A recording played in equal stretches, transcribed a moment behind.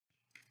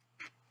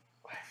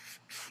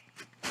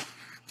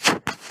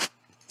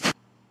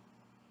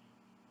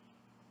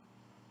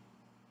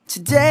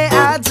Today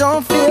I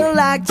don't feel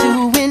like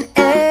doing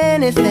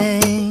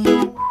anything.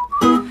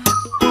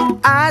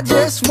 I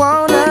just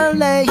wanna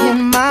lay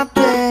in my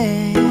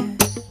bed.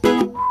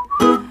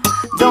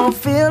 Don't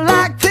feel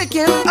like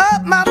picking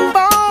up my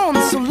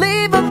phone, so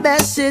leave a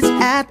message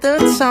at the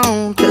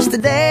tone. Cause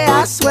today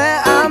I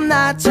swear I'm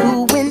not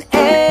doing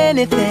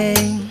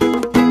anything.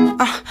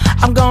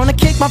 I'm gonna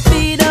kick my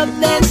feet up,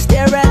 then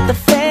stare at the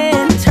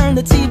fan. Turn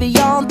the TV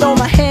on, throw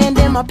my hand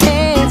in my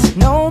pants.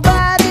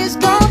 Nobody's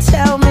gonna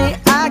tell me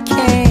I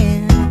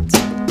can't.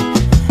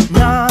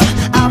 Nah,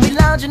 I'll be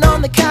lounging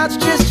on the couch,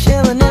 just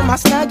chilling in my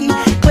Snuggie.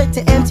 Click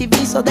to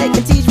MTV so they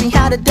can teach me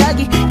how to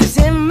Dougie. Cause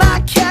in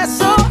my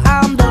castle,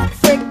 I'm the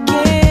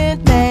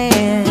freaking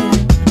man.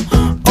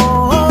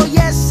 Oh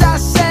yes, I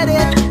said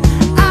it,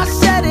 I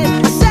said it,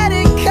 I said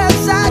it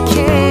cause I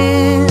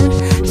can.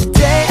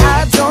 Today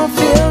I don't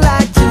feel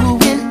like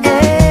doing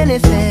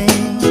anything.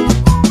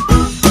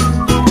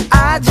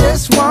 I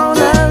just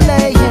wanna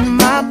lay in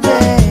my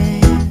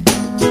bed.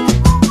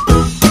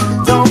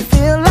 Don't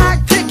feel like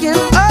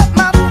picking up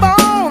my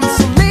phone,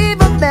 so leave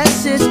a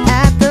message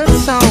at the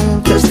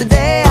tone. Cause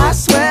today I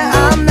swear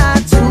I'm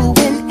not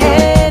doing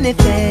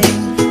anything.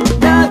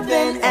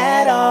 Nothing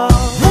at all.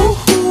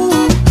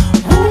 Woo-hoo,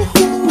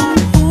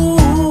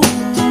 woo-hoo,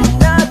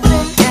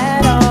 nothing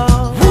at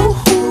all.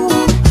 Woo-hoo,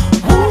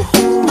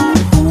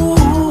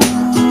 woo-hoo.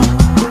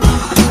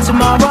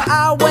 Tomorrow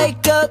I'll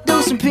wake up,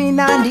 do some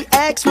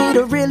P90X, meet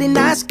a really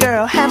nice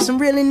girl, have some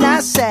really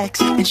nice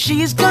sex, and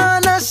she's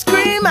gonna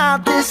scream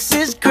out, "This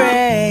is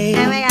great."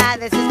 Oh my god,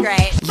 this is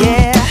great.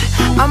 Yeah,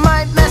 I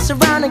might mess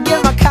around and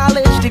get my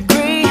college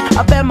degree.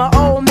 I bet my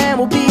old man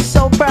will be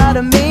so proud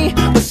of me.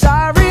 But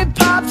sorry,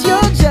 Pops,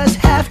 you'll just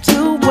have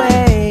to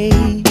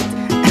wait.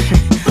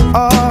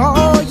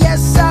 Oh,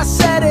 yes, I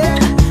said it,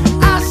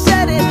 I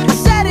said it, I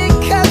said it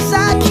cause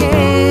I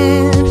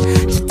can.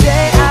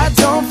 Today I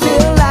don't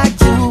feel like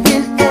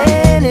doing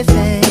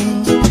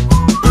anything.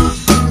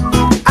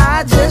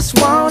 I just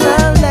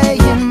wanna lay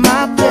in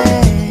my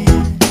bed.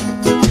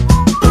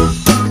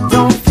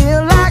 Don't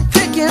feel like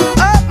picking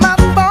up my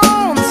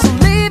phone, so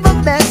leave a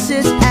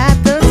message at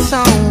the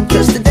tone.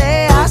 Cause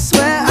today I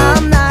swear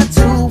I'm not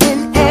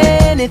doing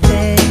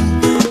anything.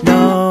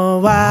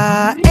 No,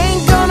 I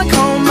ain't gonna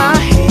comb my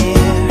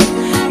hair,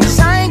 cause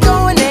I ain't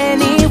going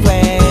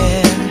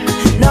anywhere.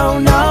 No,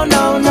 no,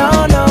 no,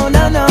 no, no,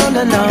 no, no,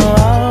 no, no.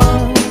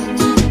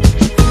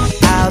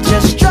 I'll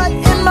just strut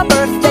in my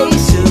birthday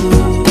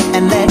suit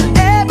and let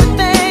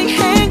everything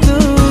hang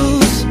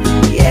loose.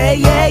 Yeah,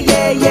 yeah,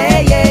 yeah, yeah,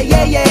 yeah,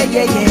 yeah, yeah,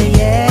 yeah, yeah,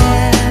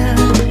 yeah.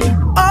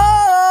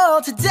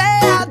 Oh, today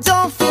I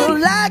don't feel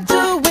like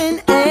doing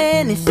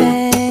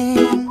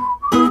anything.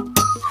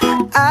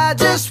 I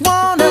just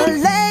wanna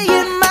lay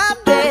in my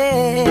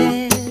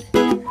bed.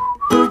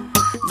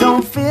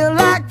 Don't feel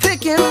like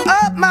picking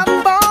up my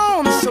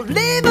phone, so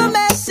leave a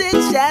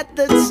message at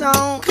the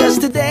tone. Cause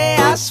today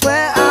I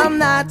swear I'm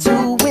not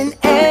doing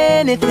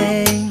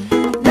anything.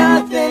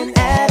 Nothing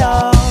at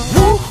all.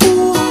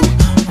 Woo-hoo,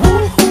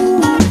 woo-hoo,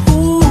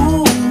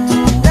 woo-hoo.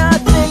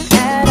 Nothing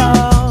at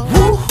all.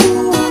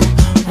 Woo-hoo,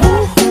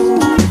 woo-hoo,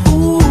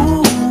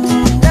 woo-hoo.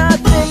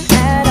 Nothing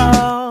at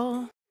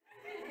all.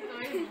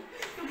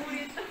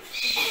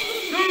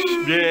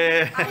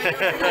 Yeah.